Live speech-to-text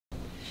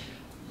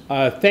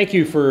Thank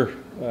you for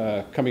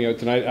coming out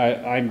tonight.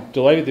 I'm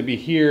delighted to be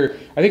here.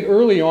 I think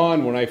early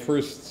on when I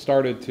first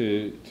started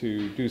to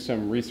do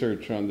some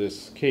research on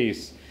this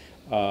case,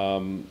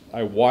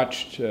 I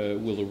watched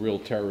Will the Real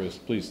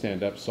Terrorist Please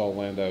Stand Up, Saul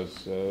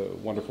Landau's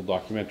wonderful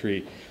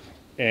documentary,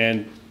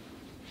 and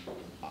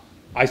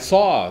I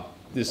saw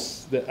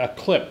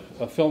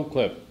a film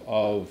clip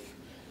of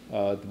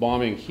the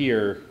bombing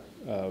here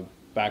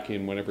back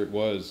in whenever it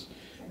was,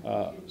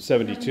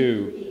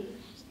 72,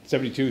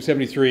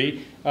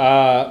 73.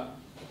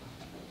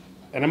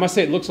 And I must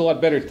say it looks a lot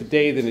better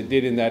today than it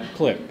did in that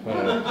clip.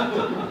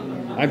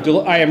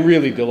 I am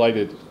really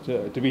delighted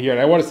to be here.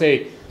 And I want to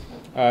say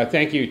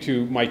thank you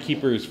to my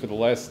keepers for the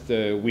last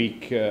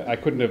week. I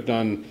couldn't have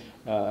done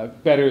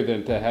better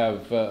than to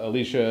have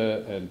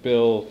Alicia and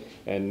Bill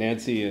and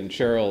Nancy and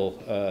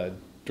Cheryl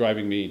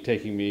driving me,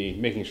 taking me,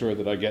 making sure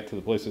that I get to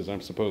the places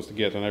I'm supposed to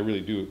get. And I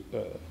really do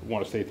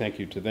want to say thank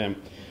you to them.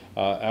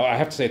 I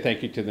have to say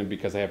thank you to them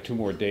because I have 2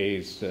 more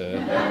days.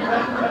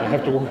 I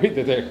have to worry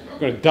that they're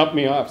going to dump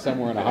me off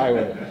somewhere on a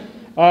highway.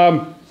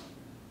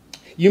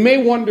 You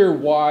may wonder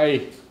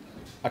why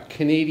a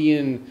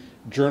Canadian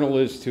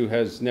journalist who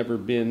has never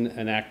been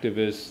an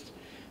activist,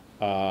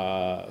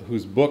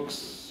 whose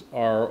books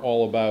are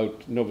all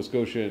about Nova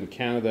Scotia and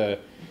Canada,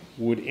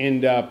 would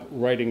end up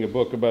writing a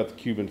book about the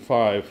Cuban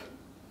Five,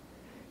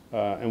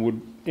 and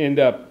would end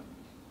up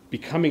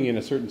becoming, in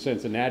a certain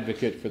sense, an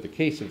advocate for the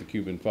case of the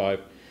Cuban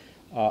Five.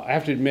 I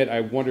have to admit, I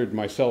wondered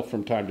myself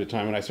from time to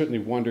time, and I certainly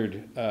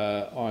wondered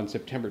on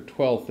September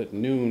 12th at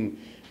noon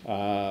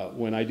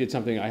when I did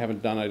something I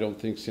haven't done, I don't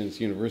think, since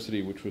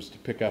university, which was to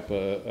pick up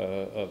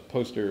a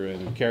poster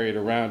and carry it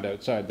around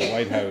outside the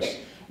White House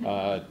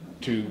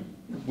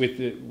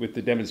with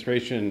the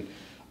demonstration,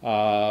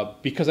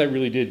 because I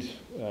really did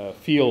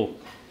feel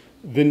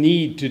the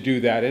need to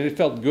do that, and it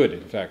felt good,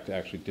 in fact,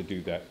 actually, to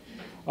do that.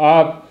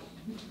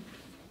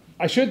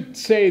 I should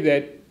say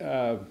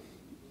that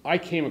I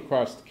came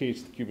across the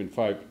case of the Cuban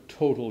Five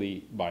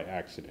totally by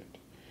accident.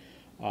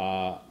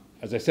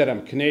 As I said,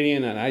 I'm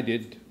Canadian, and I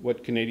did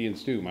what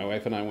Canadians do. My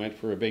wife and I went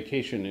for a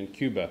vacation in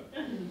Cuba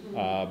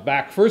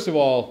back, first of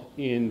all,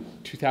 in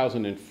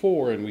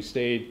 2004, and we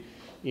stayed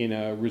in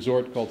a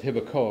resort called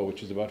Hibacoa,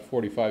 which is about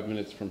 45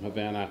 minutes from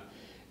Havana.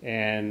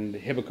 And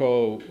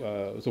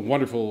Hibacoa was a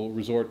wonderful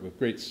resort with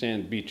great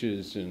sand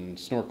beaches and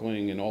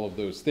snorkeling and all of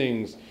those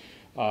things,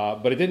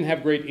 but it didn't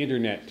have great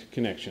internet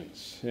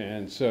connections.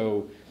 And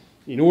so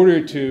in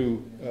order to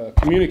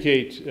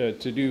communicate,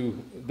 to do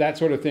that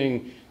sort of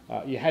thing,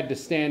 you had to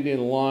stand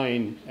in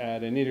line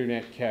at an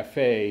internet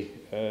cafe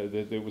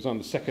that was on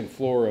the 2nd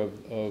floor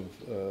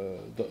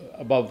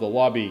above the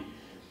lobby.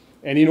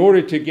 And in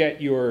order to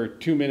get your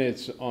 2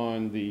 minutes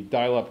on the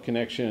dial-up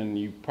connection,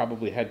 you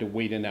probably had to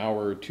wait an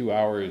hour or 2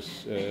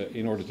 hours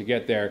in order to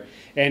get there.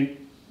 And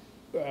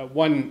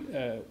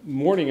one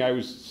morning I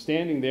was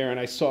standing there and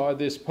I saw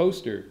this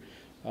poster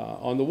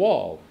on the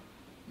wall.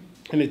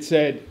 And it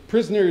said,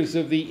 "Prisoners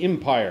of the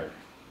Empire."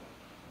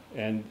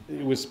 And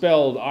it was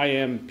spelled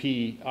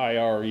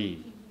I-M-P-I-R-E.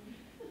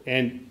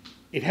 And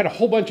it had a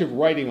whole bunch of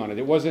writing on it.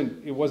 It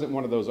wasn't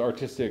one of those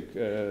artistic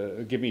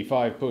 "Give me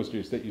 5"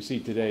 posters that you see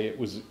today. It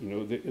was,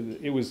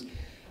 it was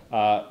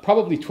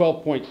probably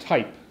 12-point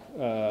type.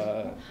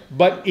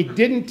 But it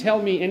didn't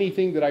tell me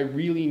anything that I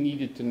really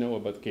needed to know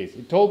about the case.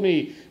 It told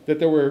me that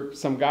there were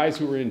some guys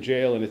who were in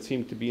jail, and it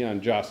seemed to be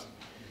unjust.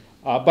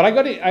 But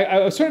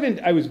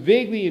I was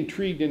vaguely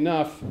intrigued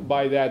enough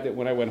by that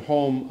when I went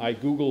home, I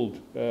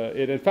Googled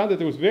it and found that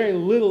there was very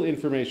little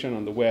information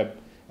on the web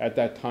at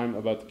that time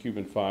about the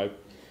Cuban Five,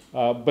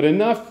 but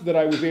enough that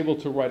I was able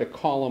to write a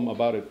column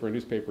about it for a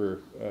newspaper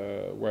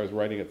where I was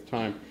writing at the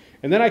time.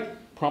 And then I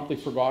promptly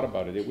forgot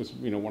about it. It was,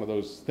 one of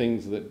those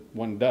things that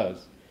one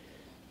does.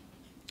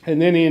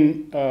 And then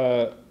in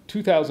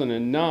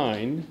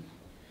 2009,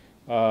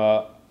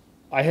 I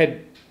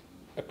had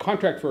a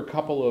contract for a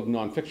couple of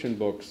nonfiction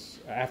books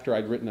after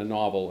I'd written a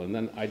novel, and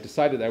then I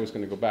decided I was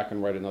going to go back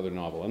and write another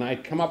novel. And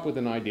I'd come up with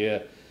an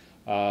idea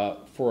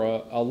for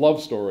a love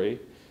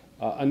story,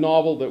 a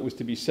novel that was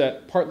to be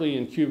set partly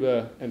in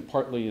Cuba and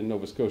partly in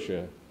Nova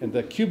Scotia. And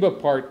the Cuba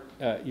part,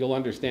 you'll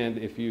understand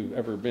if you've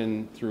ever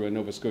been through a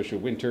Nova Scotia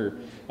winter.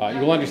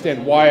 You'll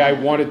understand why I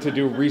wanted to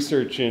do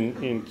research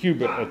in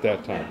Cuba at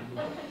that time.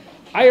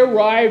 I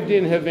arrived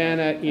in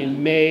Havana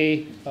in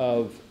May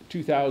of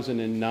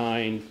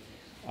 2009.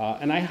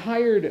 And I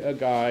hired a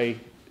guy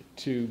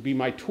to be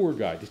my tour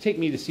guide, to take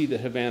me to see the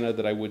Havana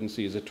that I wouldn't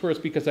see as a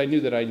tourist, because I knew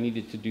that I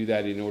needed to do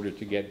that in order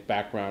to get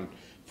background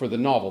for the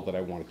novel that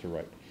I wanted to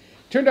write.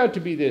 Turned out to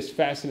be this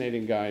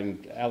fascinating guy,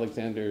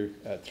 Alexander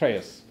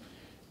Treyes.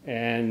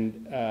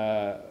 And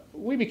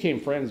we became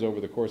friends over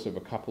the course of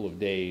a couple of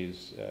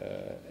days.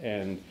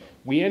 And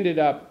we ended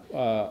up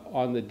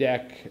on the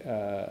deck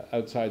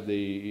outside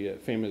the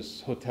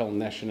famous Hotel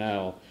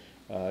Nacional,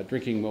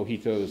 drinking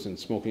mojitos and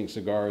smoking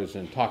cigars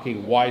and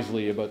talking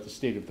wisely about the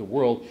state of the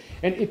world.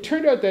 And it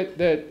turned out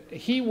that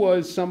he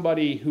was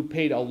somebody who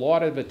paid a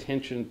lot of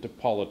attention to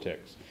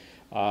politics.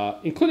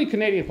 including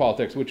Canadian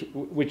politics,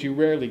 which you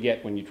rarely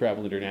get when you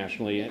travel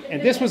internationally.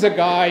 And this was a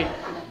guy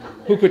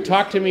who could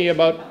talk to me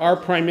about our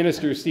Prime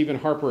Minister, Stephen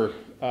Harper,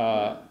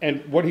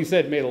 and what he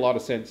said made a lot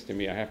of sense to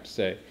me, I have to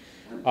say.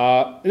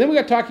 And then we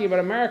got talking about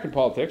American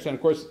politics, and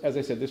of course, as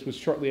I said, this was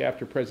shortly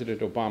after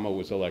President Obama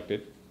was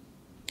elected.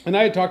 And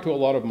I had talked to a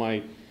lot of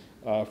my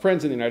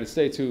friends in the United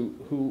States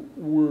who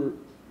were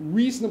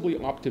reasonably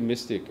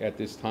optimistic at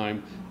this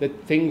time that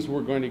things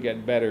were going to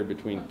get better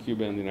between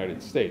Cuba and the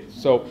United States.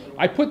 So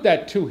I put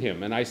that to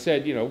him, and I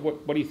said, you know,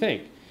 what do you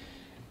think?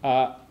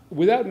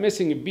 Without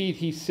missing a beat,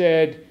 he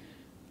said,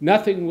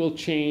 nothing will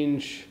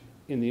change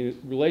in the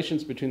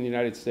relations between the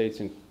United States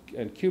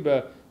and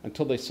Cuba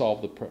until they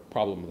solve the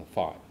problem of the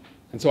five.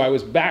 And so I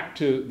was back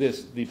to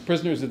this, the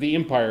prisoners of the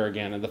empire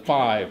again, and the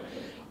five.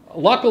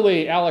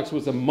 Luckily, Alex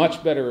was a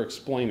much better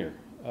explainer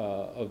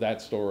of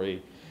that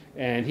story,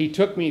 and he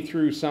took me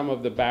through some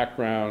of the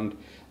background.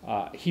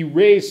 He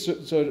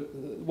raised so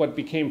what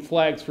became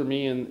flags for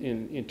me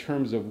in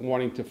terms of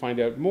wanting to find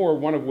out more,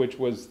 one of which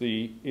was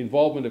the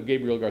involvement of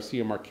Gabriel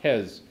Garcia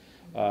Marquez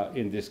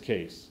in this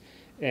case.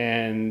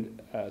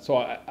 And so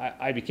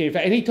I became,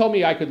 and he told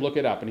me I could look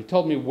it up, and he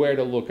told me where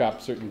to look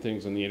up certain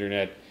things on the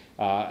internet,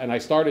 and I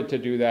started to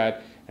do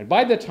that. And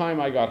by the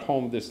time I got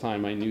home this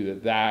time, I knew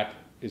that that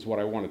is what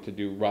I wanted to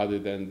do rather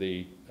than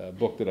the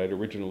book that I'd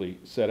originally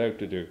set out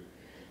to do.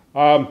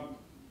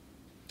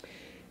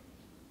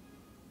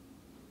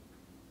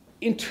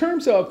 In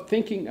terms of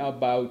thinking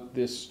about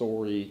this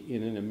story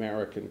in an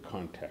American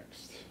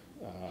context,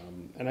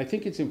 and I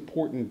think it's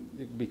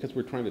important because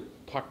we're trying to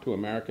talk to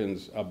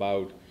Americans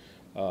about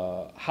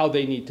how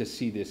they need to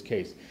see this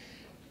case.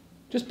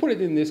 Just put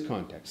it in this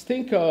context.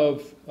 Think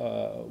of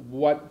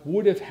what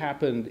would have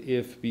happened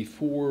if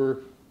before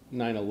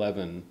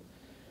 9/11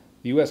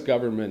 the US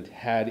government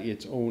had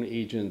its own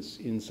agents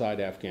inside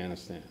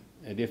Afghanistan,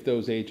 and if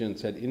those agents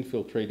had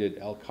infiltrated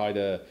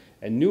Al-Qaeda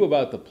and knew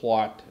about the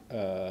plot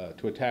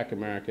to attack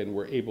America and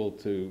were able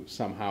to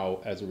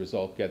somehow, as a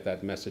result, get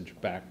that message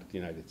back to the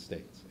United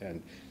States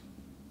and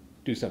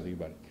do something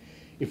about it.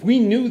 If we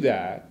knew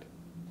that,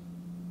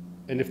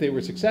 and if they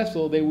were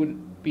successful, they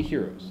would be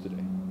heroes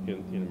today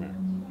in America.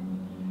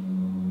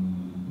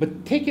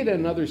 But take it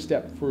another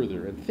step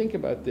further and think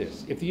about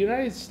this. If the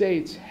United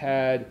States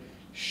had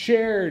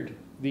shared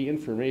the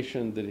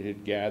information that it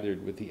had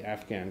gathered with the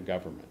Afghan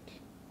government,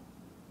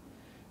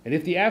 and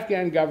if the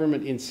Afghan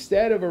government,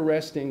 instead of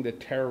arresting the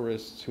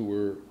terrorists who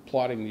were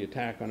plotting the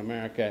attack on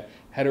America,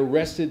 had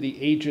arrested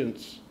the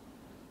agents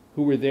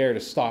who were there to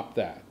stop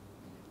that,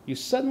 you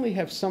suddenly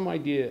have some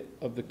idea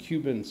of the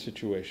Cuban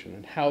situation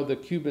and how the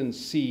Cubans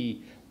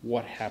see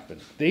what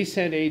happened. They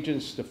sent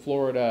agents to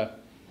Florida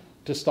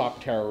to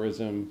stop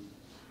terrorism,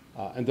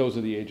 and those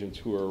are the agents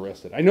who were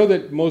arrested. I know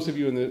that most of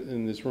you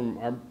in this room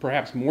are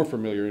perhaps more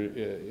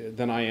familiar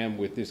than I am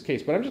with this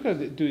case, but I'm just going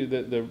to do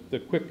the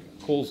quick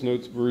Coles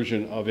Notes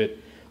version of it,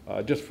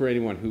 just for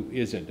anyone who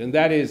isn't. And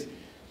that is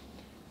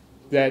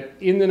that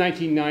in the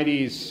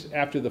 1990s,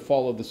 after the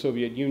fall of the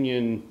Soviet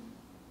Union,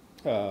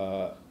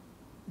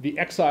 the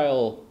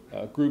exile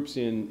groups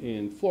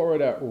in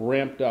Florida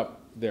ramped up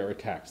their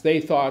attacks. They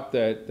thought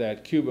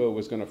that Cuba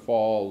was going to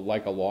fall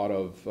like a lot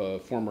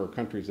of former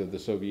countries of the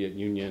Soviet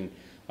Union,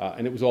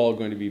 and it was all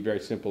going to be very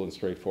simple and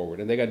straightforward.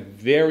 And they got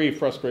very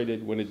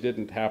frustrated when it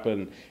didn't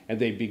happen, and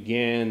they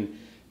began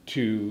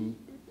to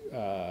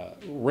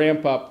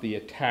ramp up the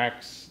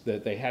attacks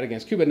that they had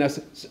against Cuba. Now,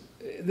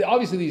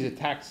 obviously these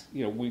attacks,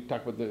 you know, we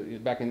talked about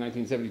back in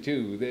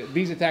 1972,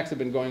 these attacks have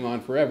been going on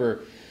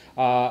forever.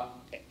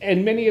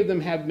 And many of them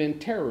have been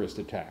terrorist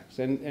attacks.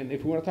 And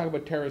if we want to talk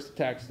about terrorist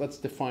attacks, let's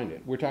define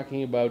it. We're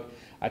talking about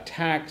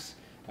attacks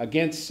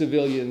against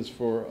civilians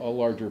for a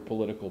larger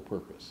political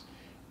purpose.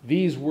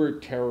 These were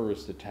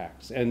terrorist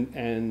attacks.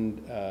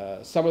 And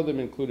some of them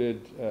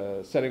included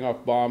setting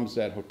off bombs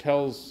at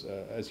hotels,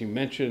 as you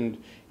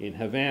mentioned, in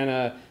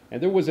Havana.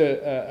 And there was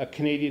a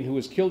Canadian who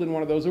was killed in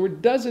one of those. There were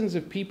dozens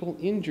of people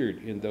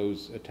injured in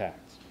those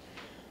attacks.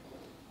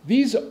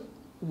 These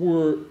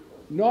were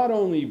not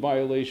only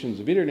violations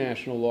of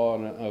international law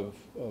and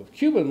of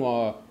Cuban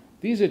law,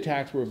 these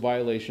attacks were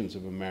violations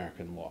of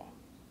American law.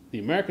 The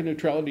American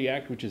Neutrality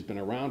Act, which has been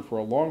around for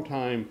a long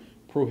time,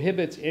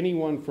 prohibits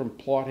anyone from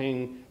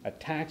plotting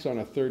attacks on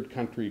a third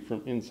country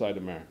from inside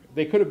America.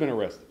 They could have been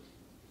arrested.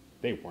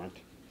 They weren't.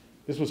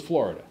 This was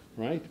Florida,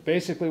 right?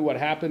 Basically what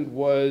happened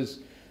was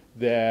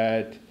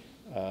that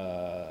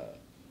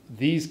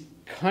these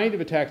kind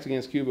of attacks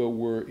against Cuba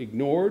were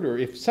ignored, or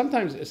if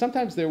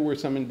sometimes there were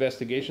some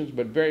investigations,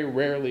 but very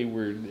rarely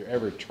were there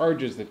ever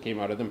charges that came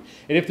out of them.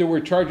 And if there were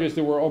charges,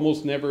 there were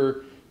almost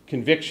never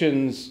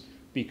convictions,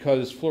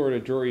 because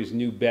Florida juries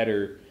knew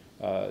better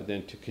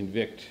than to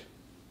convict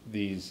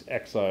these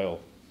exile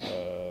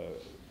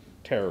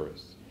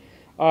terrorists.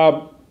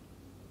 So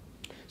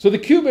the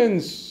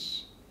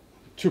Cubans,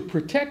 to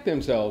protect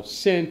themselves,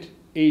 sent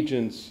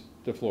agents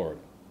to Florida.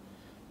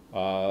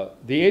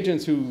 The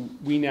agents who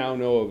we now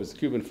know of as the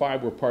Cuban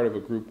Five were part of a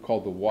group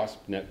called the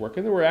WASP Network,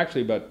 and there were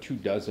actually about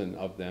 24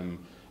 of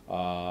them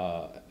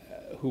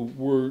who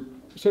were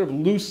sort of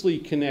loosely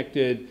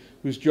connected,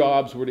 whose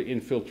jobs were to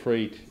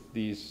infiltrate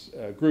these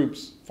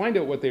groups, find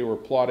out what they were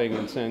plotting,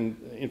 and send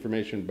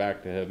information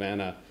back to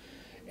Havana.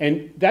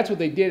 And that's what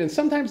they did, and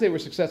sometimes they were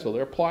successful.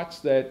 There are plots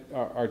that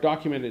are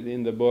documented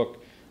in the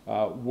book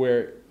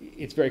where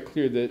it's very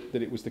clear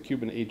that it was the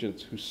Cuban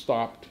agents who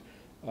stopped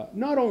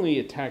not only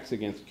attacks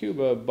against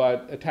Cuba,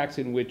 but attacks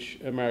in which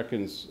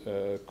Americans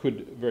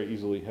could very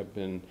easily have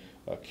been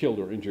killed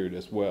or injured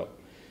as well.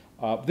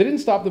 They didn't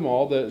stop them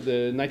all.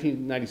 The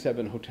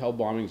 1997 hotel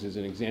bombings is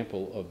an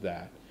example of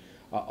that.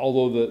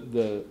 Although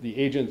the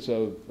agents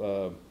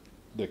of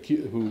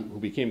who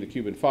became the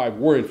Cuban Five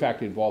were in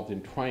fact involved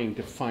in trying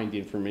to find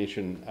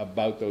information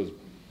about those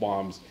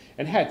bombs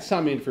and had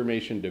some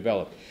information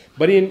developed.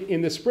 But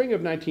in the spring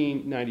of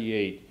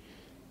 1998,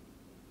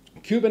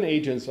 Cuban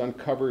agents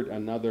uncovered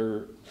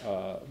another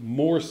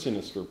more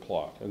sinister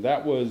plot, and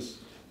that was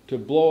to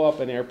blow up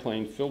an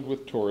airplane filled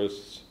with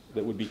tourists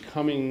that would be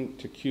coming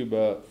to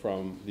Cuba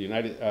from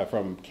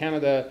from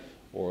Canada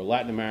or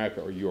Latin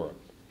America or Europe.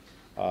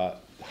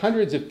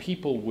 Hundreds of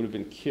people would have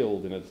been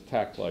killed in an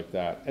attack like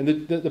that.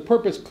 And the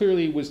purpose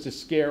clearly was to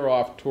scare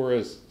off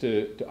tourists,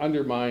 to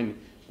undermine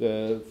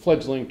the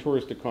fledgling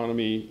tourist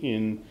economy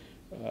in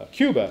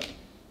Cuba.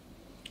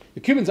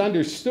 The Cubans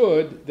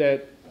understood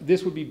that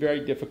this would be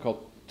very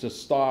difficult to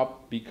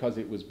stop because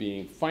it was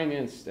being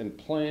financed and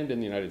planned in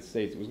the United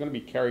States. It was going to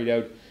be carried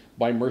out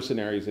by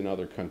mercenaries in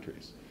other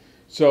countries.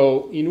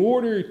 So in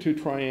order to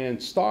try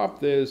and stop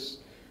this,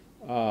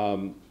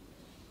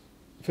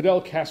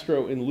 Fidel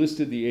Castro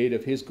enlisted the aid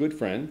of his good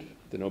friend,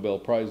 the Nobel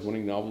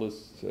Prize-winning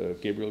novelist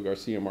Gabriel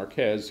Garcia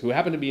Marquez, who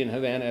happened to be in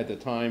Havana at the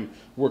time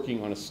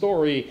working on a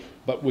story,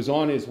 but was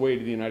on his way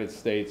to the United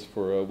States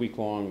for a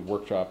week-long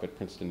workshop at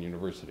Princeton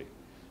University,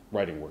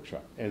 writing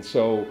workshop. And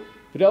so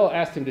Fidel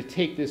asked him to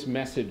take this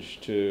message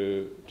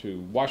to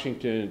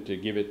Washington, to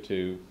give it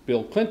to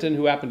Bill Clinton,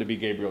 who happened to be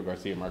Gabriel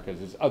Garcia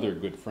Marquez's other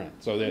good friend.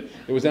 So there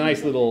was a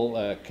nice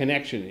little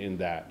connection in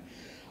that.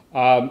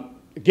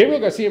 Gabriel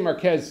Garcia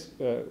Marquez,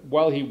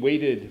 while he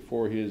waited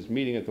for his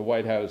meeting at the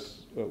White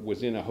House,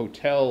 was in a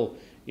hotel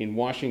in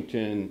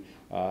Washington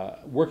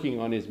working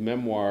on his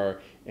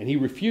memoir, and he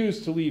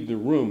refused to leave the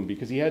room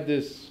because he had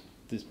this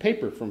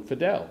paper from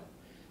Fidel.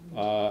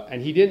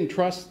 And he didn't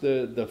trust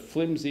the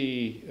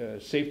flimsy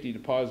safety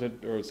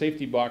deposit or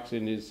safety box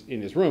in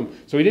his room,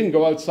 so he didn't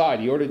go outside.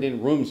 He ordered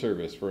in room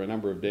service for a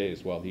number of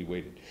days while he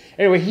waited.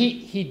 Anyway,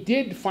 he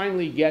did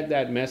finally get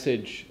that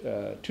message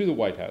to the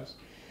White House.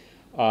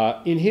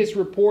 In his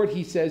report,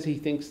 he says he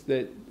thinks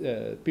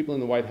that people in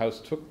the White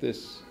House took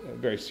this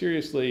very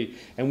seriously,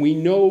 and we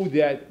know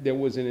that there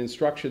was an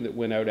instruction that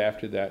went out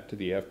after that to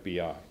the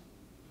FBI.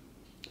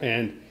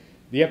 And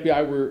the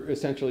FBI were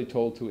essentially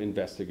told to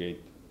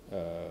investigate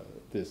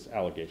this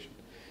allegation.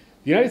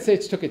 The United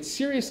States took it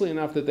seriously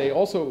enough that they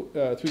also,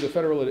 through the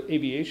Federal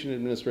Aviation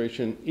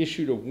Administration,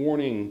 issued a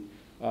warning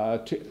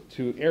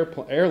to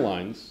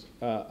airlines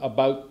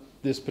about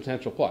this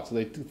potential plot. So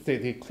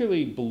they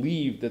clearly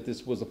believed that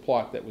this was a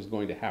plot that was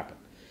going to happen.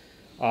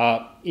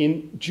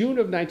 In June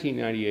of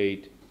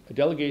 1998, a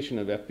delegation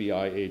of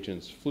FBI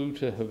agents flew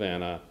to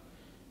Havana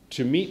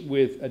to meet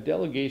with a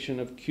delegation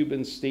of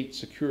Cuban state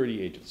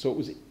security agents. So it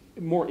was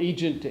a more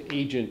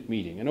agent-to-agent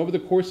meeting. And over the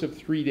course of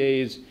 3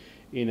 days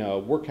in a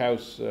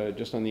workhouse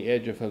just on the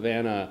edge of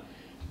Havana,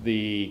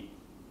 the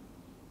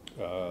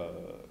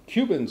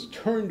Cubans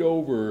turned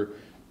over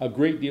a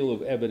great deal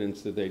of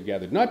evidence that they'd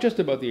gathered, not just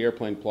about the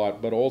airplane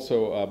plot, but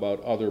also about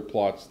other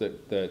plots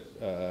that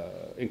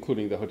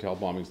including the hotel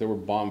bombings. There were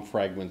bomb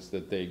fragments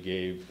that they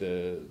gave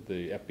the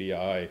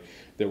FBI.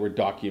 There were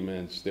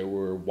documents. There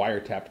were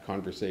wiretapped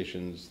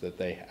conversations that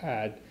they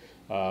had.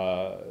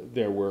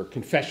 There were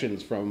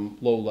confessions from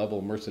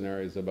low-level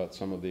mercenaries about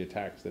some of the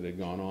attacks that had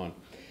gone on.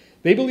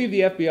 They believe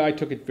the FBI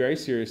took it very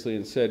seriously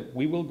and said,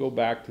 we will go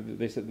back to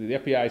they said, the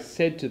FBI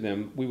said to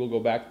them, we will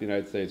go back to the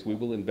United States, we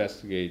will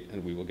investigate,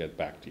 and we will get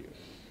back to you.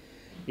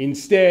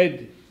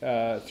 Instead,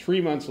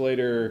 3 months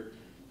later,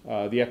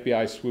 the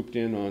FBI swooped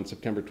in on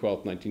September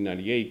 12,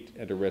 1998,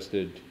 and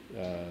arrested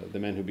the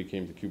men who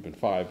became the Cuban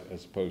Five,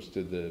 as opposed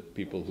to the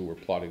people who were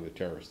plotting the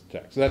terrorist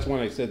attack. So that's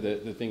when I said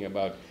the thing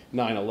about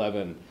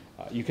 9/11.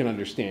 You can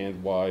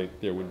understand why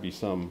there would be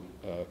some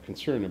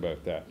concern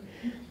about that.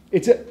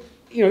 It's a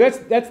that's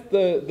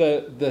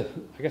the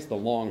I guess the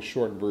long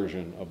short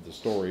version of the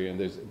story, and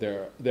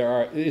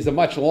there is a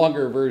much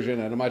longer version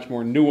and a much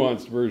more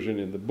nuanced version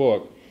in the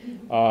book,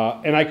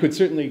 and I could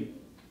certainly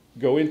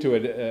go into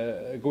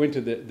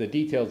the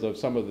details of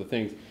some of the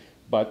things,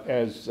 but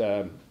as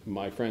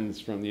my friends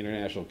from the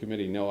International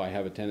Committee know, I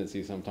have a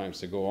tendency sometimes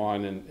to go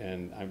on,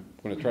 and I'm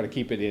going to try to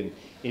keep it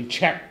in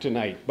check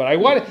tonight. But I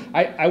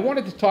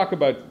wanted to talk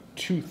about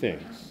two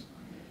things.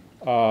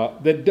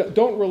 That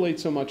don't relate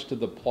so much to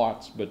the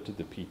plots, but to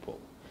the people.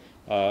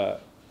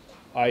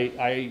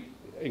 I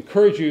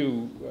encourage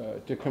you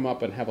to come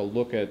up and have a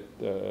look at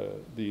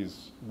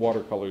these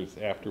watercolors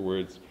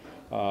afterwards,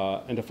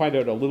 and to find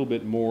out a little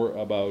bit more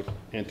about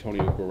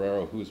Antonio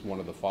Guerrero, who's one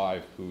of the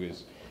five who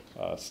is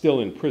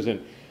still in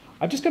prison.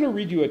 I'm just going to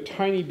read you a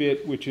tiny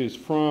bit, which is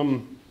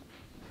from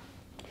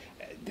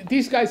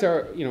these guys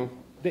are, you know,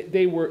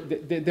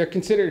 they're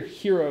considered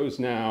heroes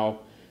now.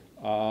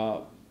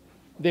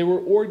 They were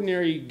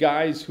ordinary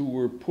guys who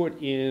were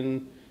put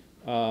in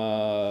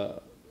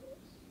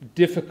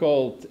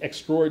difficult,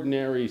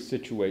 extraordinary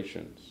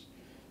situations.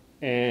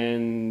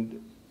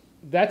 And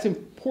that's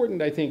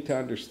important, I think, to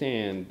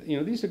understand. You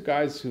know, these are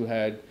guys who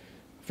had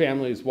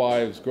families,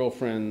 wives,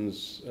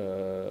 girlfriends,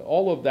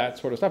 all of that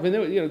sort of stuff. And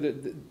they, you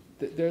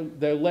know,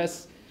 they're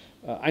less.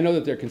 I know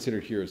that they're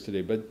considered heroes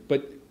today,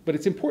 but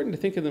it's important to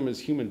think of them as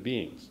human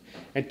beings.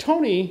 And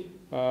Tony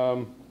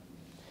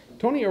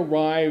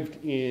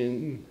arrived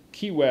in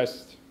Key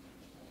West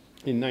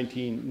in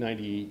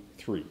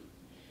 1993,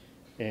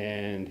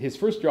 and his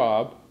first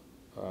job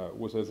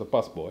was as a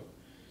busboy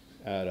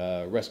at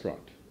a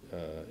restaurant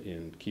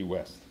in Key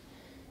West.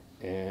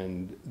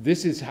 And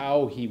this is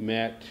how he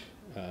met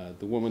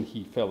the woman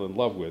he fell in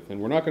love with. And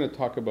we're not going to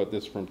talk about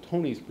this from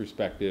Tony's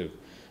perspective,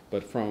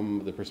 but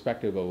from the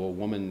perspective of a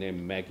woman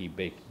named Maggie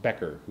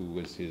Becker, who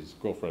was his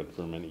girlfriend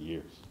for many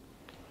years.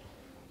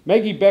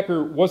 Maggie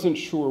Becker wasn't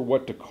sure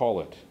what to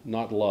call it.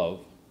 Not love,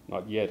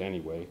 not yet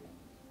anyway.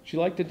 She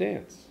liked to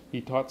dance.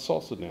 He taught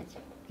salsa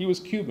dancing. He was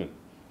Cuban,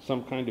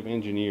 some kind of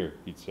engineer,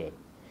 he'd said.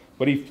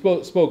 But he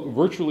spoke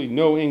virtually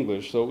no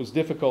English, so it was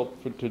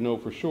difficult to know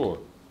for sure.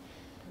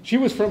 She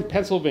was from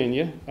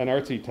Pennsylvania, an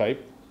artsy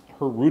type.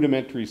 Her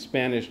rudimentary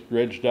Spanish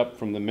dredged up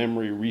from the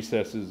memory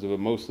recesses of a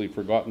mostly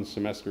forgotten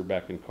semester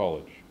back in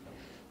college.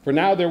 For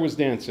now there was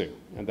dancing,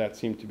 and that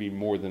seemed to be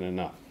more than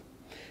enough.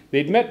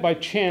 They'd met by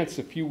chance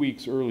a few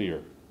weeks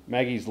earlier.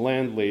 Maggie's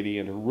landlady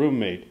and her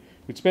roommate,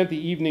 who'd spent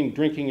the evening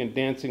drinking and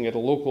dancing at a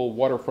local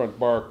waterfront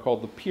bar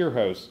called the Pier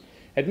House,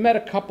 had met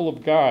a couple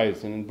of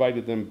guys and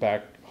invited them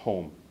back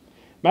home.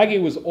 Maggie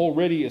was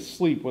already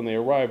asleep when they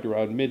arrived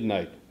around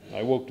midnight.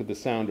 I woke to the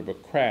sound of a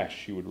crash,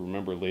 she would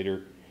remember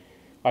later.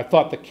 I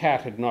thought the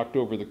cat had knocked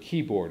over the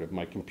keyboard of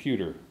my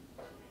computer.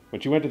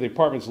 When she went to the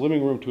apartment's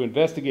living room to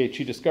investigate,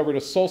 she discovered a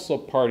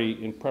salsa party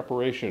in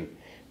preparation.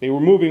 They were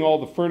moving all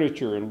the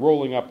furniture and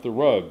rolling up the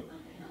rug.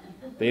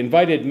 They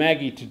invited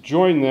Maggie to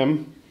join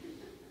them,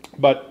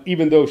 but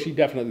even though she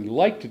definitely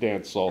liked to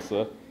dance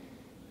salsa,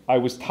 I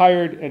was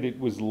tired and it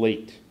was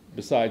late.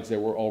 Besides, there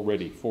were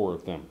already 4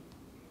 of them.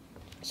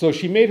 So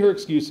she made her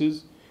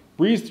excuses,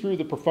 breezed through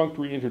the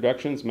perfunctory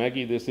introductions.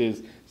 Maggie, this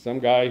is some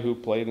guy who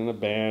played in a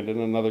band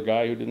and another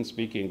guy who didn't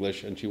speak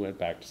English, and she went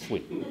back to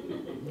sleep.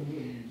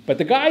 But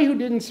the guy who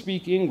didn't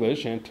speak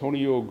English,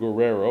 Antonio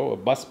Guerrero, a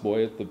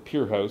busboy at the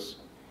Pier House,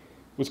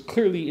 was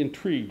clearly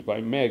intrigued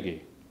by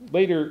Maggie.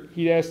 Later,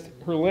 he asked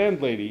her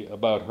landlady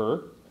about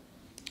her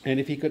and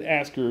if he could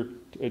ask her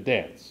to a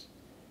dance.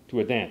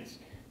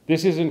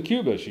 This isn't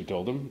Cuba, she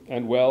told him,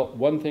 and well,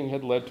 one thing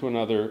had led to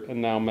another,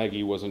 and now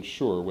Maggie wasn't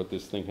sure what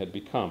this thing had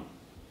become.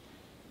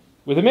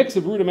 With a mix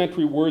of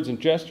rudimentary words and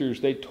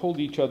gestures, they told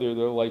each other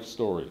their life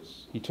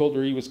stories. He told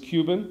her he was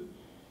Cuban,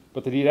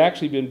 but that he'd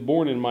actually been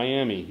born in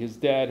Miami. His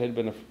dad had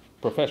been a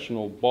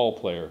professional ball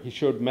player. He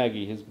showed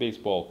Maggie his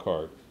baseball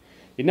card.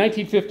 In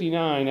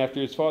 1959,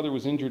 after his father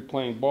was injured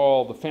playing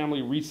ball, the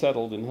family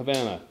resettled in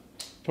Havana.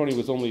 Tony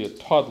was only a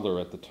toddler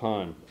at the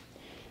time.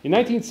 In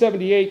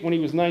 1978, when he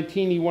was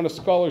 19, he won a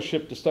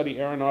scholarship to study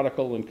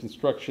aeronautical and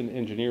construction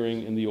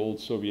engineering in the old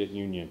Soviet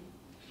Union.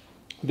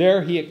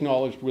 There, he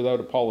acknowledged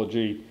without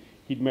apology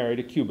he'd married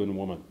a Cuban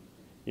woman.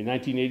 In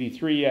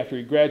 1983, after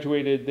he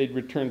graduated, they'd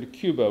returned to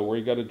Cuba, where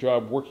he got a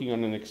job working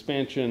on an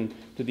expansion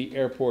to the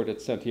airport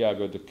at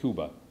Santiago de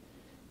Cuba.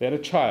 They had a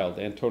child,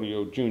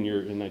 Antonio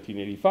Jr., in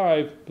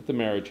 1985, but the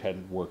marriage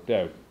hadn't worked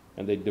out,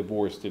 and they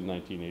divorced in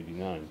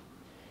 1989.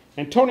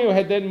 Antonio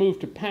had then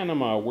moved to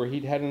Panama, where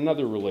he'd had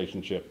another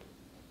relationship.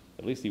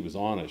 At least he was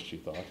honest, she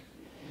thought.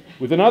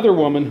 With another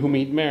woman whom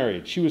he'd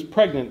married. She was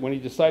pregnant when he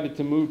decided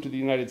to move to the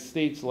United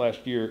States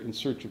last year in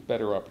search of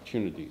better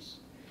opportunities.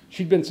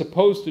 She'd been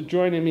supposed to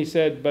join him, he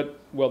said, but,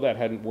 well, that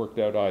hadn't worked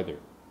out either.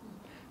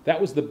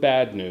 That was the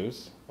bad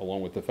news,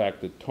 along with the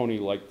fact that Tony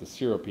liked the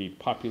syrupy,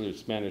 popular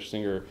Spanish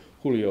singer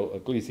Julio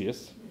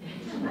Iglesias.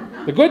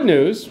 The good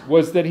news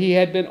was that he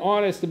had been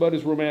honest about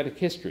his romantic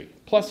history.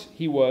 Plus,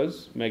 he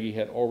was, Maggie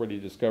had already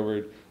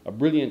discovered, a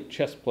brilliant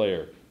chess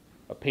player,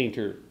 a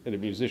painter, and a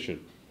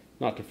musician,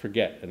 not to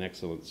forget an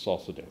excellent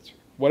salsa dancer.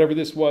 Whatever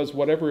this was,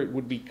 whatever it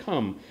would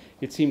become,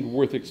 it seemed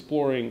worth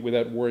exploring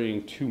without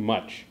worrying too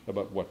much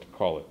about what to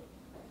call it.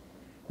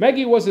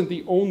 Maggie wasn't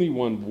the only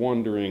one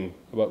wondering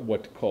about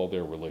what to call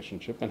their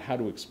relationship and how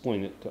to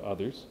explain it to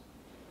others.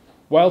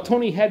 While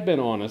Tony had been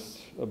honest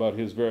about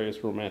his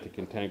various romantic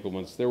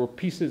entanglements, there were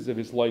pieces of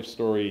his life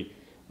story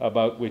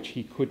about which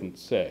he couldn't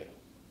say.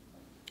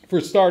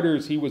 For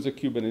starters, he was a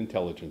Cuban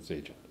intelligence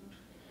agent.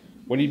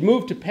 When he'd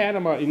moved to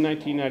Panama in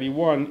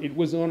 1991, it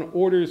was on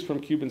orders from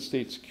Cuban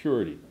state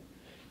security.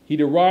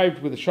 He'd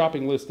arrived with a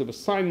shopping list of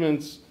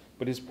assignments,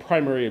 but his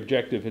primary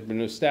objective had been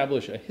to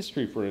establish a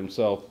history for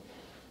himself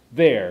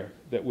there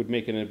that would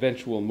make an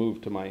eventual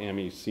move to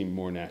Miami seem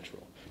more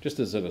natural. Just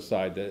as an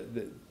aside,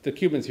 the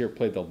Cubans here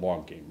play the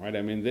long game, right?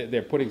 I mean,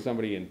 they're putting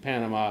somebody in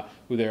Panama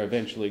who they're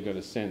eventually going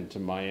to send to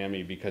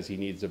Miami because he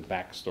needs a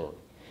backstory.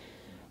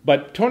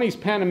 But Tony's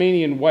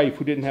Panamanian wife,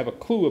 who didn't have a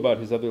clue about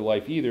his other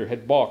life either,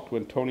 had balked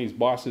when Tony's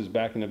bosses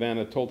back in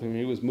Havana told him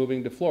he was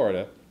moving to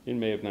Florida in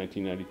May of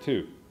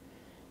 1992.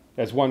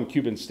 As one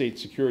Cuban state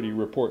security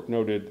report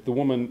noted, the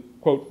woman,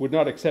 quote, would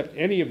not accept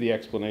any of the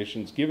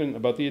explanations given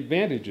about the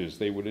advantages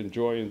they would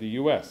enjoy in the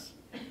U.S.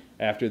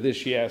 After this,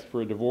 she asked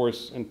for a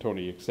divorce, and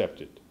Tony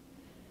accepted.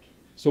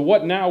 So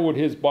what now would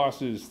his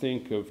bosses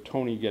think of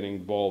Tony getting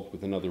involved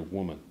with another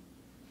woman?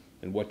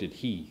 And what did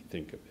he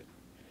think of it?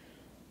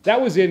 That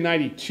was in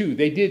 92.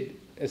 They did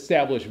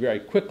establish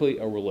very quickly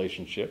a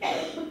relationship.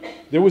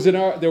 There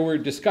were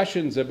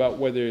discussions about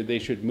whether they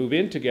should move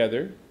in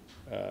together,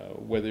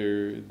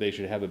 whether they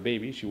should have a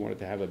baby. She wanted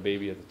to have a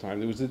baby at the time.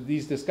 There was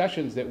these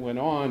discussions that went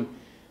on.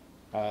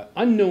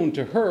 Unknown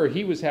to her,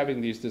 he was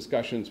having these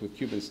discussions with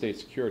Cuban state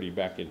security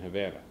back in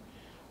Havana.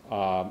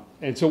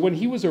 And so when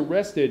he was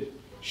arrested,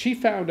 she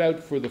found out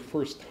for the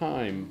first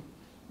time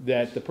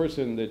that the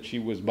person that she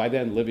was by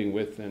then living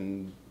with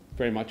and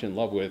very much in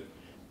love with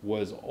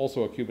was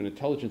also a Cuban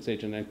intelligence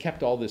agent and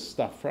kept all this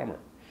stuff from her.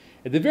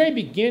 At the very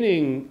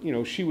beginning, you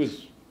know, she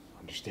was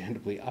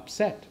understandably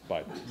upset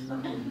by this.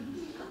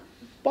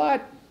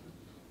 But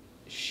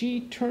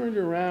she turned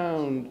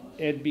around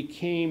and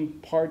became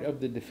part of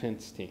the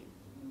defense team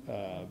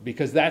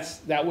because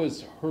that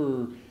was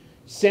her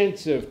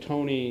sense of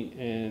Tony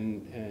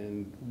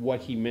and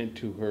what he meant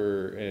to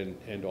her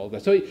and all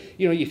that. So,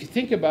 you know, if you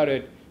think about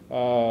it,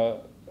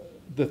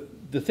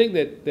 the thing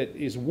that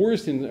is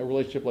worse in a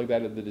relationship like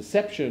that, the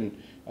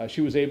deception,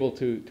 she was able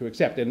to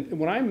accept. And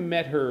when I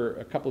met her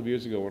a couple of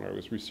years ago when I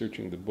was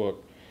researching the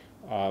book,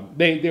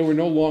 they were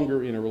no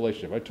longer in a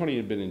relationship. Tony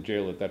had been in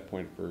jail at that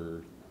point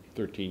for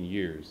 13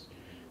 years.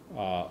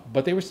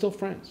 But they were still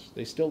friends.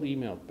 They still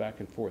emailed back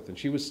and forth, and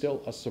she was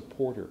still a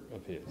supporter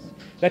of his.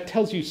 That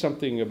tells you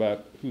something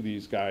about who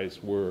these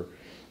guys were.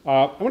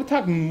 I want to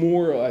talk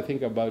more, I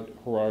think, about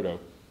Gerardo.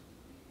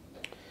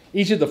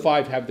 Each of the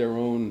five have their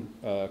own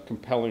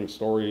compelling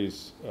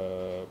stories,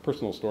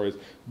 personal stories,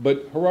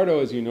 but Gerardo,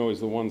 as you know, is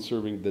the one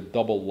serving the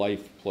double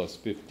life plus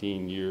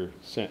 15-year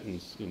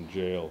sentence in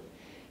jail.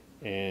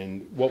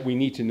 And what we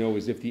need to know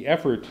is if the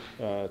effort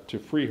to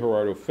free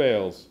Gerardo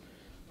fails,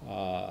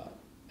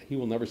 he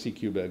will never see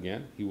Cuba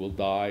again. He will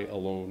die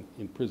alone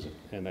in prison.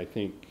 And I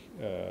think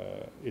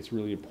it's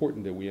really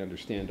important that we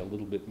understand a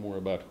little bit more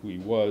about who he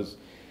was.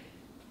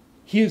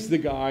 He is the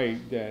guy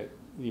that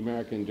the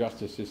American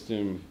justice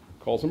system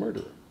calls a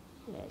murderer.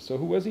 So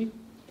who was he?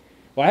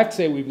 Well, I have to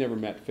say we've never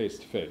met face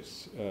to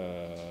face.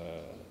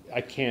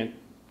 I can't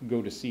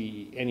go to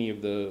see any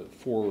of the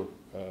four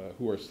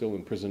who are still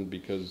in prison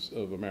because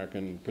of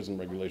American prison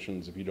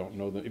regulations. If you don't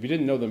know them, if you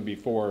didn't know them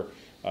before,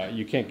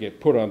 you can't get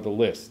put on the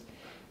list.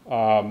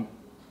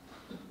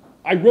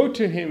 I wrote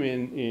to him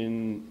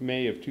in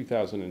May of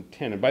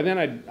 2010, and by then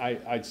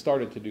I'd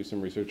started to do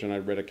some research and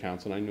I'd read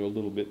accounts and I knew a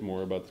little bit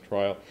more about the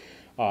trial.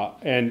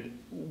 And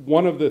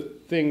one of the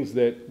things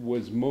that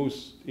was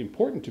most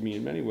important to me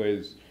in many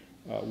ways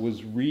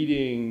was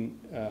reading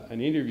an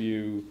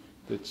interview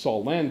that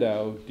Saul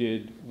Landau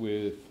did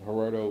with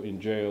Gerardo in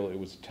jail. It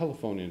was a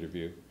telephone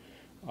interview.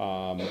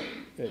 And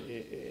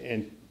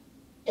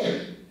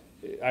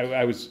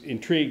I was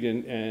intrigued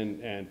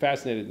and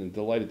fascinated and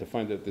delighted to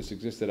find that this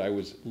existed. I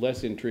was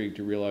less intrigued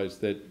to realize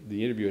that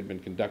the interview had been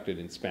conducted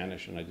in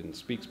Spanish and I didn't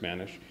speak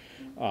Spanish,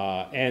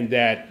 and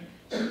that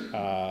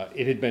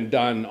it had been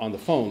done on the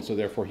phone, so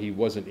therefore he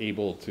wasn't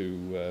able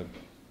to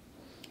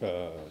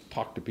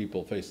talk to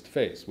people face to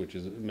face, which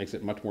makes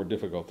it much more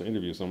difficult to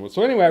interview someone.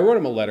 So anyway, I wrote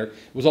him a letter.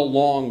 It was a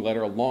long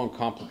letter, a long,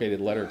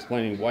 complicated letter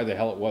explaining why the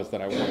hell it was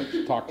that I wanted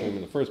to talk to him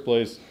in the first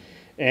place.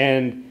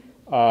 And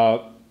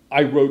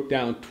I wrote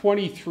down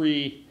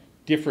 23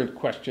 different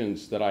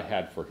questions that I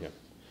had for him.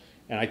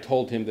 And I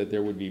told him that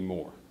there would be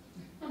more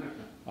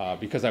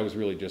because I was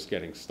really just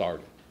getting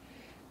started.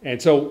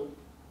 And so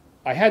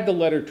I had the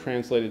letter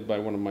translated by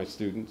one of my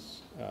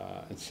students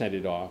and sent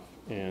it off.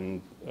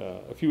 And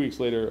a few weeks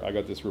later, I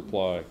got this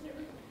reply.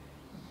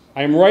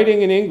 I am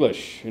writing in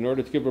English in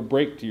order to give a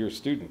break to your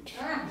student.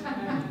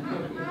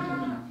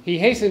 He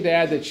hastened to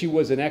add that she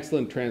was an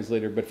excellent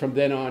translator, but from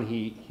then on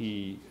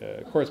he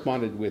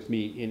corresponded with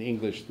me in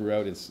English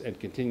throughout and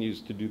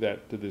continues to do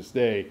that to this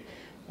day.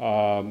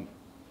 And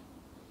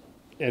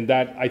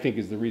that, I think,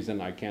 is the reason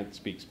I can't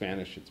speak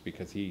Spanish. It's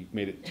because he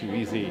made it too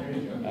easy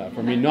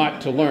for me not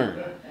to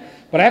learn.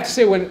 But I have to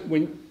say,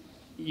 when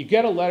you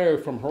get a letter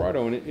from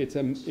Gerardo, and it's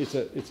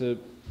a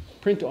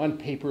print on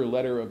paper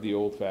letter of the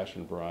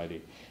old-fashioned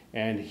variety,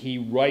 and he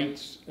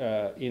writes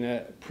in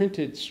a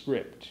printed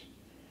script.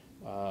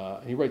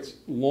 He writes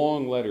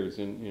long letters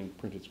in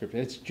printed script.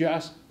 And it's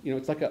just, you know,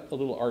 it's like a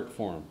little art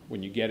form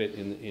when you get it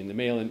in the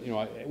mail. And you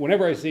know,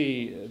 whenever I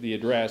see the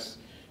address,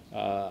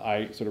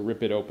 I sort of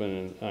rip it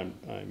open, and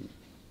I'm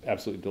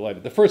absolutely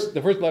delighted. The first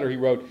letter he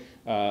wrote,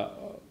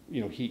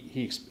 you know,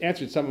 he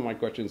answered some of my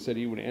questions, said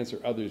he would answer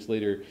others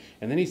later,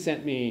 and then he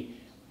sent me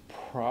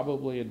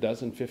probably a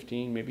dozen,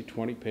 15, maybe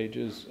 20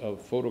 pages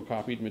of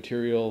photocopied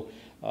material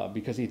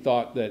because he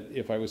thought that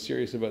if I was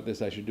serious about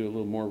this, I should do a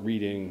little more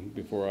reading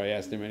before I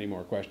asked him any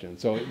more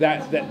questions. So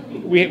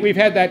we've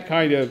had that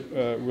kind of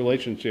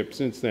relationship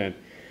since then.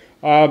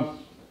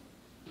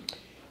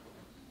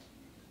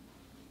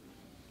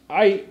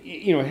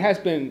 It has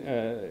been,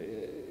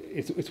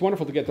 it's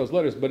wonderful to get those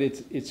letters, but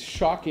it's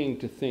shocking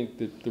to think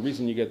that the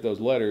reason you get those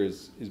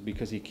letters is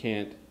because he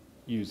can't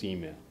use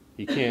email.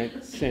 He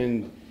can't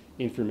send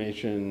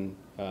information,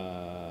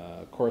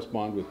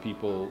 correspond with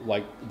people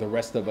like the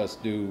rest of us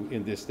do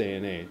in this day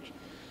and age.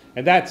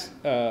 And that's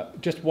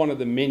just one of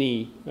the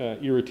many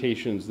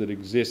irritations that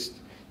exist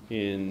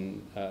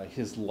in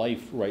his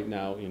life right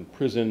now in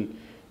prison.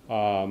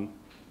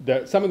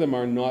 Some of them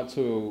are not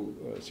so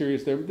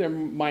serious. They're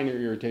minor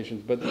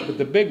irritations, but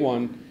the big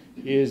one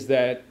is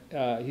that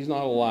he's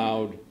not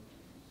allowed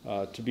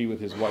to be with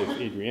his wife,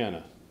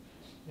 Adriana.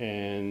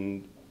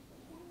 And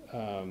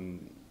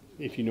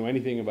if you know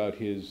anything about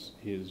his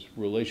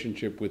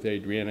relationship with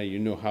Adriana, you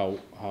know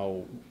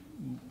how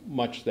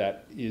much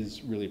that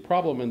is really a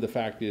problem. And the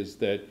fact is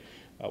that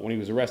when he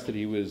was arrested,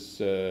 he was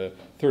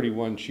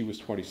 31, she was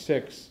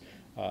 26.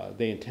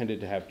 They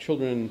intended to have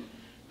children,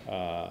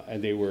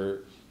 and they were,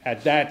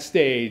 at that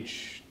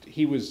stage,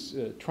 he was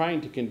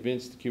trying to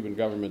convince the Cuban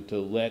government to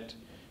let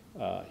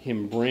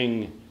him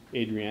bring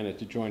Adriana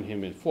to join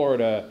him in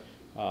Florida.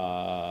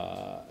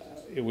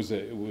 It was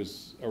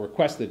a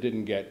request that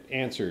didn't get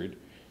answered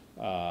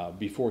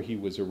before he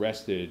was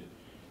arrested.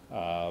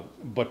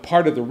 But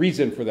part of the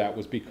reason for that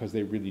was because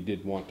they really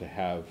did want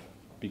to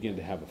begin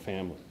to have a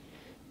family.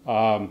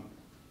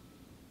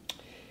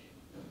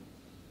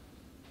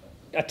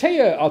 I'll tell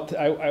you,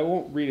 I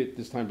won't read it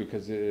this time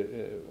because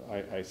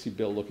I see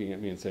Bill looking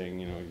at me and saying,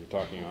 you know, you're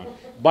talking on.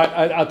 But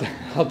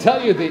I'll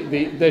tell you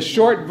the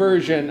short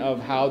version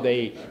of how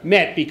they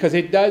met, because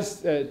it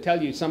does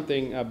tell you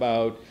something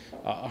about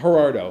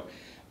Gerardo.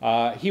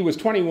 He was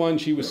 21,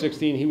 she was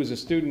 16. He was a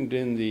student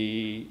in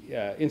the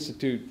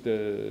institute.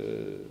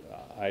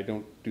 I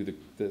don't do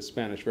the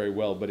Spanish very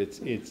well, but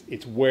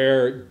it's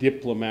where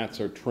diplomats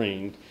are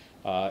trained.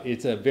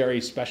 It's a very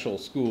special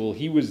school.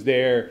 He was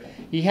there.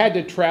 He had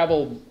to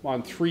travel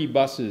on 3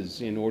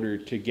 buses in order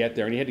to get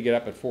there, and he had to get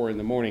up at 4 in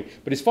the morning.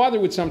 But his father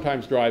would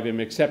sometimes drive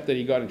him, except that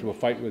he got into a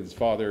fight with his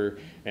father,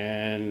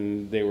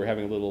 and they were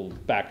having a little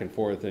back and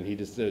forth, and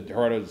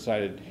Gerardo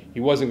decided he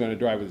wasn't going to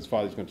drive with his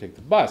father, he was going to take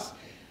the bus.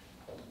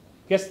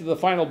 Gets to the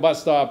final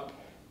bus stop,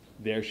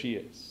 there she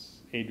is,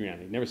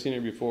 Adriana. He'd never seen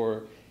her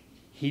before.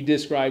 He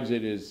describes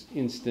it as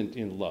instant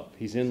in love.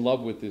 He's in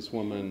love with this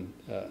woman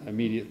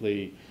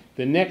immediately.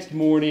 The next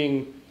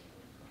morning,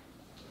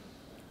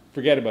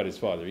 forget about his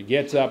father. He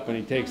gets up and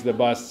he takes the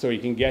bus so he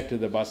can get to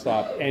the bus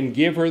stop and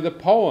give her the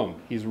poem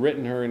he's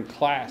written her in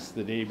class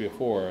the day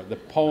before. The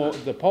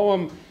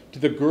poem to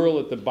the girl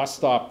at the bus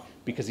stop,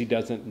 because he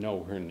doesn't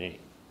know her name.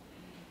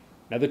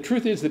 Now, the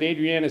truth is that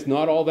Adriana is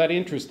not all that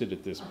interested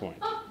at this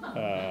point.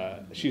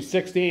 She's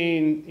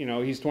 16, you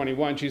know, he's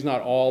 21. She's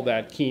not all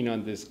that keen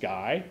on this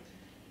guy.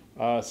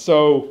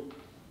 So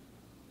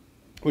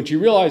when she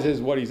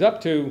realizes what he's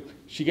up to,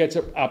 she gets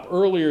up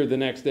earlier the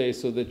next day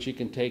so that she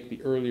can take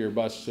the earlier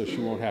bus so she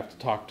won't have to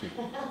talk to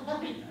him.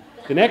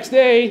 The next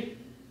day,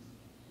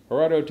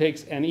 Gerardo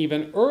takes an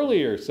even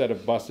earlier set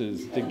of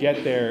buses to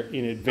get there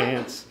in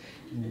advance,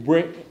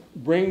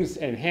 brings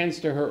and hands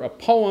to her a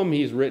poem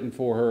he's written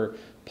for her,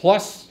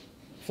 plus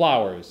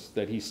flowers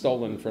that he's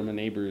stolen from a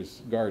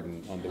neighbor's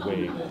garden on the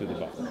way to the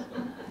bus.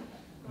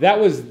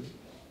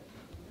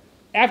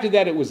 After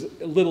that, it was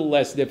a little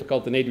less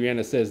difficult, and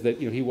Adriana says that,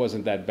 you know, he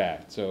wasn't that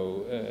bad.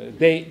 So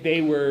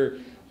they were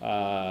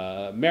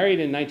married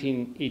in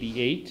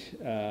 1988.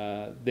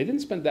 They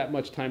didn't spend that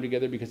much time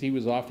together because he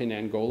was off in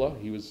Angola.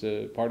 He was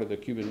part of the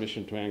Cuban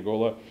mission to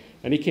Angola,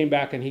 and he came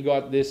back and he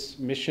got this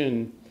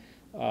mission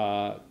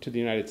to the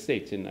United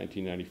States in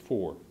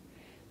 1994.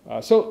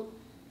 So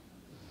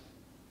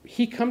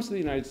he comes to the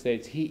United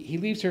States. He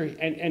leaves her,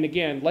 and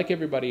again, like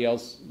everybody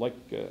else, like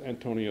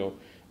Antonio,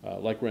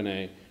 like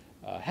Rene,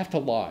 have to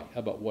lie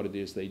about what it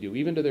is they do,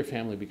 even to their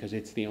family, because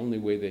it's the only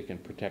way they can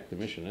protect the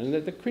mission. And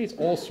that creates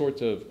all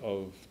sorts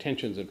of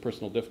tensions and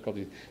personal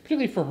difficulties,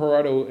 particularly for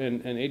Gerardo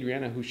and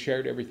Adriana, who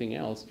shared everything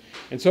else.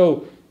 And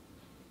so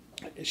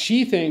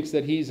she thinks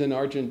that he's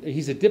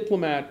a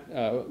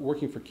diplomat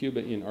working for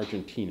Cuba in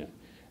Argentina.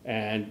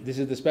 And this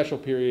is the special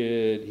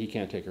period. He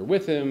can't take her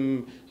with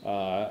him,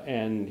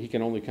 and he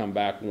can only come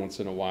back once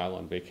in a while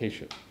on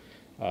vacation.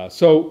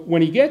 So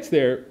when he gets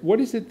there,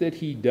 what is it that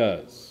he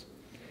does?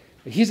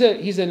 He's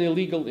an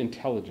illegal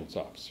intelligence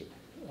officer,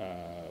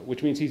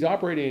 which means he's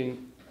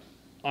operating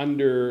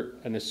under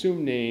an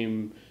assumed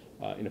name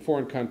in a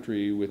foreign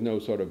country with no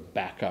sort of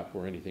backup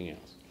or anything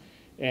else.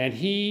 And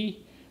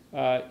he,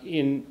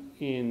 in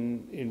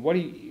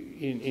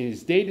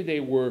his day-to-day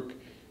work,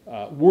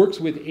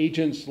 works with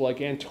agents like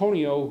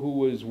Antonio, who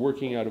was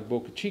working out of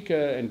Boca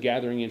Chica and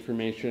gathering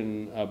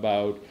information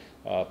about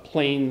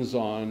planes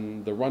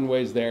on the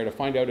runways there to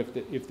find out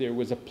if there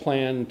was a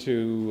plan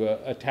to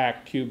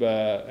attack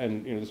Cuba.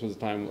 And, you know, this was a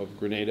time of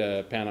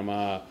Grenada,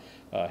 Panama,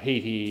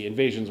 Haiti.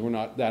 Invasions were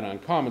not that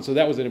uncommon, so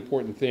that was an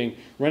important thing.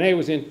 Rene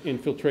was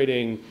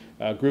infiltrating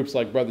groups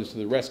like Brothers to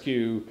the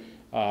Rescue,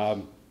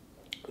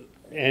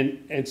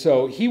 and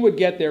so he would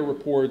get their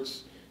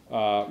reports,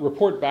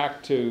 report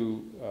back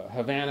to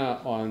Havana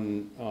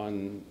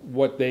on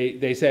what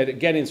they said,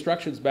 get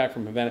instructions back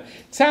from Havana.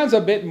 It sounds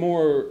a bit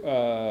more,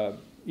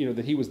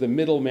 that he was the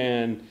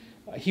middleman.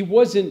 He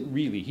wasn't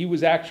really. He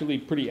was actually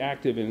pretty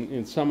active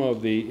in some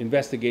of the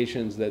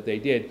investigations that they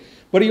did.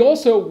 But he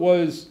also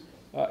was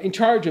in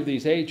charge of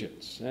these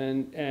agents,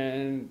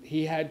 and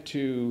he had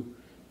to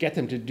get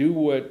them to do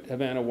what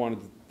Havana wanted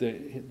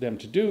them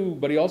to do,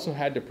 but he also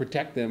had to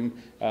protect them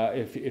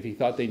if he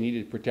thought they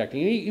needed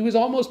protecting. He was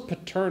almost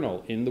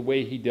paternal in the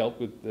way he dealt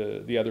with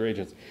the other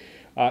agents.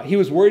 He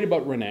was worried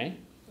about Rene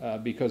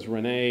because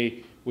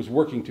Rene was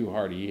working too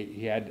hard.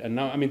 He had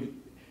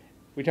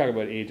we talk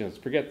about agents,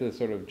 forget the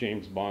sort of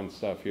James Bond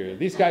stuff here.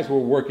 These guys were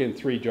working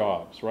 3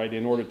 jobs, right,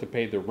 in order to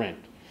pay the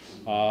rent.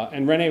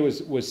 And Rene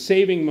was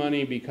saving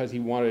money because he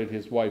wanted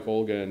his wife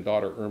Olga and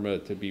daughter Irma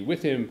to be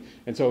with him,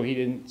 and so he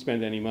didn't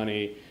spend any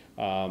money.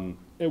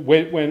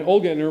 When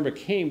Olga and Irma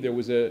came, there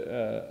was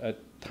a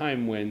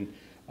time when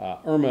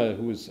Irma,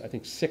 who was I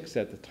think 6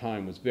 at the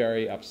time, was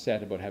very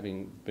upset about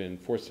having been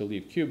forced to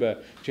leave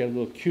Cuba. She had a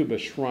little Cuba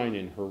shrine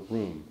in her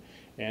room.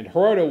 And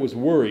Gerardo was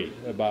worried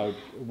about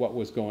what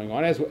was going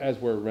on, as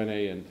were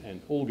Rene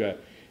and Olga.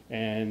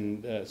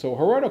 And so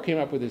Gerardo came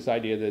up with this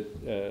idea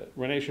that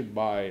Rene should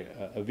buy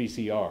a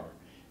VCR.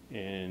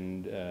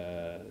 And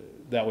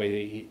that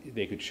way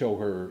they could show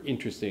her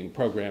interesting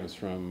programs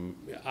from,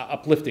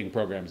 uplifting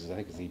programs, I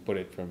think as he put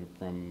it,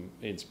 from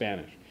in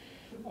Spanish.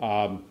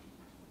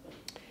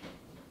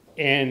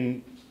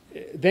 And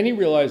then he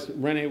realized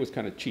Rene was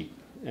kind of cheap,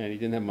 and he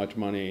didn't have much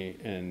money,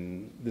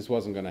 and this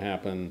wasn't going to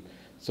happen.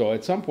 So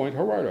at some point,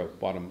 Gerardo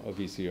bought him a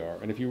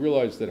VCR. And if you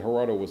realize that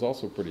Gerardo was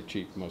also pretty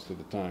cheap most of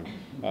the time,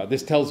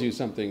 this tells you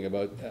something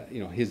about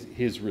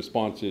his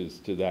responses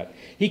to that.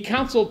 He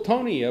counseled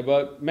Tony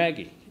about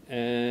Maggie.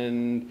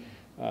 And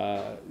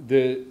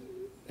the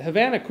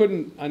Havana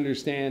couldn't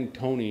understand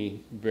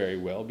Tony very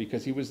well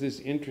because he was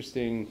this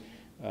interesting,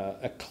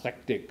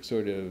 eclectic,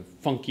 sort of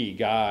funky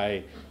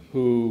guy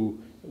who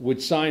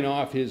would sign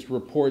off his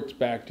reports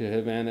back to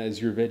Havana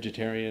as your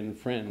vegetarian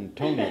friend,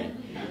 Tony.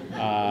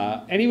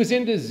 And he was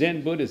into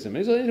Zen Buddhism. He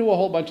was into a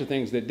whole bunch of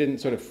things that didn't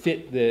sort of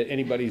fit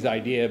anybody's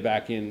idea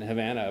back in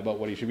Havana about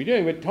what he should be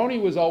doing. But Tony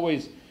was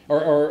always,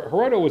 or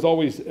Gerardo was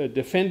always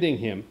defending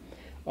him.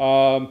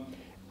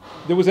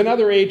 There was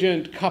another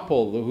agent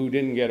couple who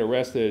didn't get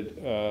arrested,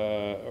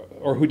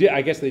 or who did,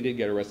 I guess they did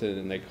get arrested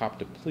and they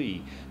copped a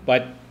plea.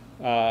 But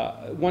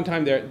one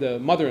time the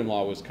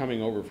mother-in-law was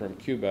coming over from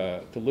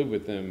Cuba to live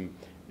with them,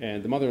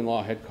 and the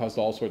mother-in-law had caused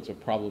all sorts of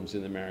problems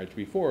in the marriage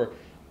before.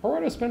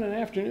 Gerardo spent an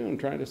afternoon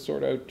trying to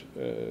sort out,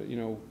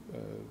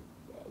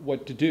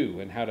 what to do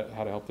and how to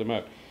help them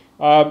out.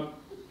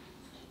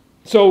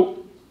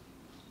 So,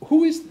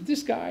 who is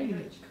this guy?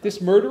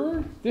 This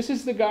murderer? This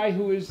is the guy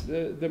who is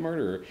the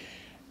murderer.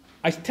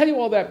 I tell you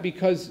all that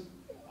because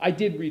I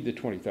did read the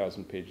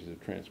 20,000 pages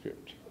of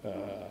transcript.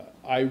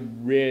 I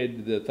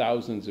read the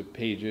thousands of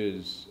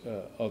pages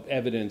of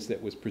evidence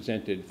that was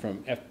presented from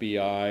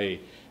FBI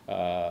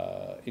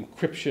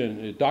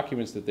encryption,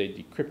 documents that they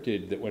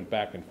decrypted that went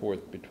back and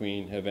forth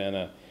between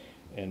Havana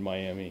and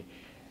Miami.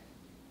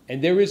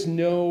 And there is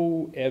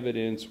no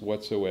evidence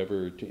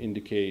whatsoever to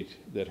indicate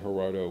that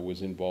Gerardo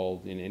was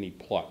involved in any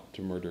plot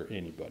to murder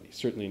anybody.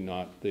 Certainly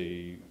not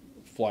the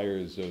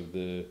flyers of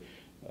the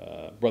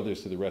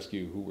Brothers to the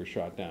Rescue who were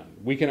shot down.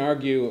 We can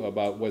argue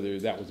about whether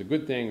that was a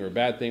good thing or a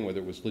bad thing, whether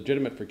it was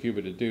legitimate for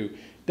Cuba to do.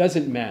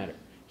 Doesn't matter.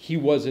 He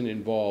wasn't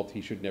involved.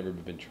 He should never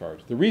have been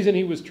charged. The reason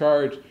he was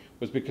charged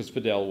was because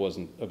Fidel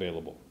wasn't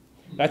available.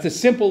 That's as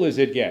simple as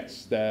it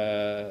gets.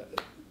 The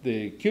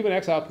Cuban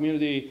exile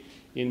community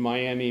in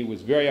Miami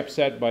was very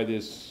upset by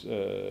this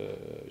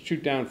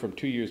shoot down from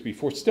 2 years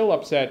before, still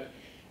upset.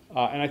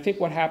 And I think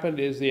what happened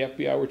is the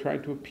FBI were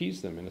trying to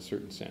appease them in a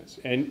certain sense.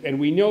 And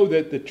we know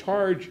that the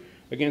charge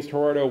against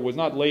Gerardo was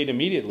not laid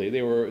immediately.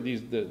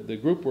 The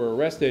group were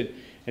arrested.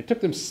 It took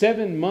them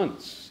 7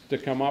 months to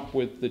come up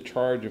with the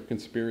charge of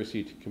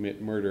conspiracy to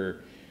commit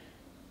murder.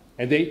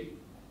 And they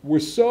were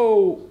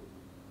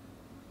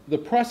the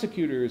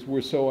prosecutors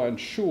were so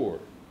unsure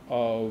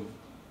of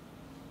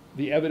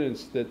the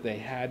evidence that they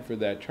had for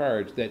that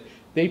charge that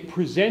they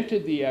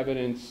presented the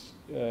evidence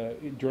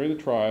during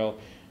the trial.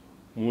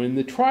 When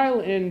the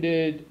trial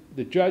ended,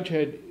 the judge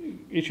had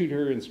issued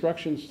her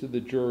instructions to the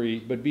jury,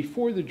 but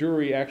before the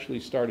jury actually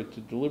started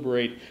to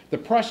deliberate, the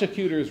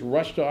prosecutors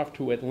rushed off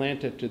to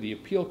Atlanta to the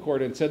appeal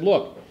court and said,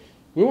 look,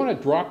 we want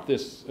to drop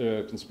this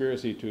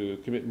conspiracy to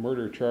commit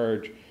murder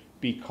charge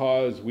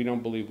because we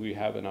don't believe we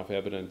have enough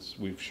evidence,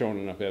 we've shown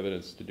enough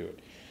evidence to do it.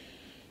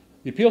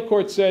 The appeal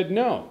court said,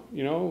 no,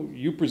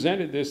 you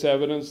presented this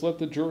evidence, let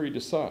the jury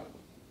decide.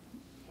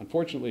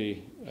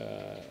 Unfortunately,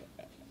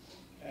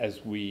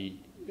 as we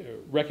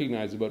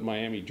recognize about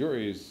Miami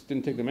juries,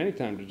 didn't take them any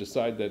time to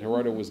decide that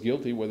Gerardo was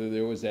guilty, whether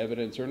there was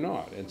evidence or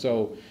not. And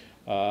so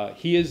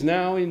He is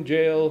now in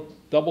jail,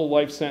 double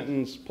life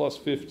sentence plus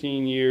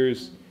 15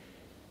 years.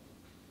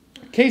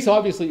 Case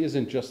obviously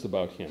isn't just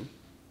about him.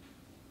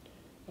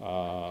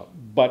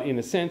 But in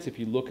a sense, if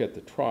you look at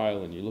the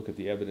trial and you look at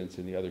the evidence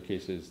in the other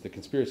cases, the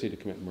conspiracy to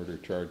commit murder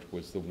charge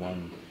was the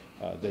one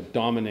that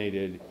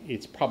dominated.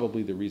 It's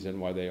probably the reason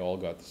why they all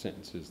got the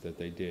sentences that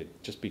they did,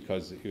 just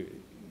because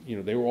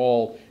they were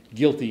all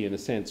guilty in a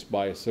sense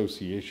by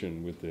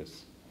association with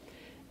this.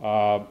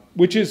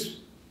 Which is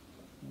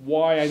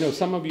why I know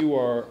some of you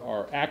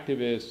are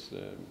activists,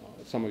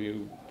 some of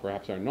you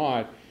perhaps are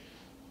not,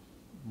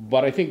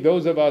 but I think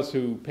those of us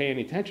who pay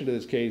any attention to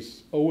this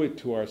case owe it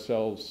to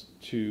ourselves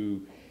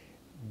to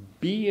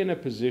be in a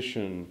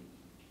position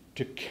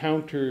to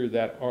counter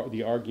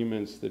the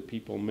arguments that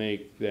people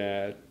make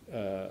that,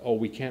 oh,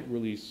 we can't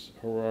release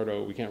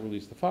Gerardo, we can't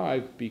release the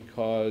five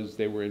because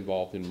they were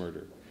involved in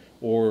murder,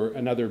 or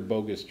another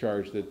bogus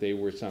charge that they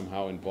were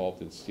somehow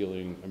involved in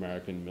stealing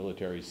American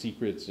military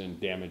secrets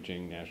and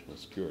damaging national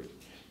security.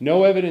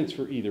 No evidence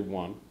for either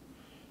one,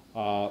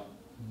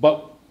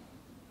 but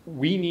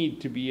we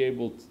need to be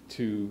able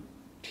to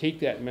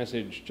take that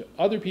message to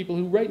other people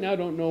who right now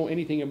don't know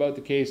anything about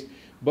the case,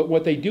 but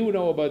what they do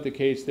know about the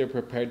case, they're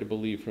prepared to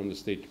believe from the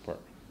State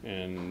Department.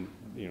 And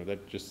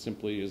that just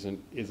simply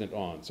isn't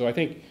on. So I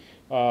think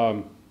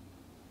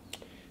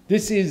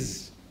this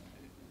is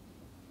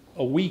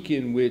a week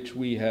in which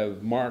we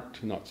have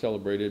marked, not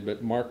celebrated,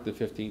 but marked the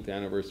 15th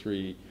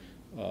anniversary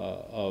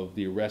of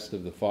the arrest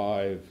of the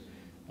five.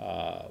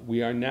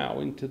 We are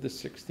now into the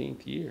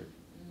 16th year.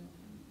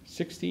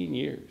 16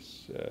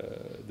 years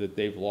that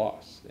they've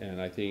lost,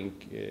 and I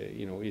think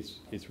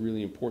it's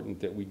really important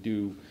that we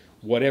do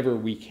whatever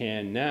we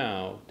can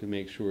now to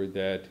make sure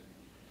that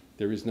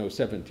there is no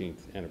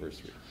 17th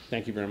anniversary.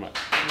 Thank you very much.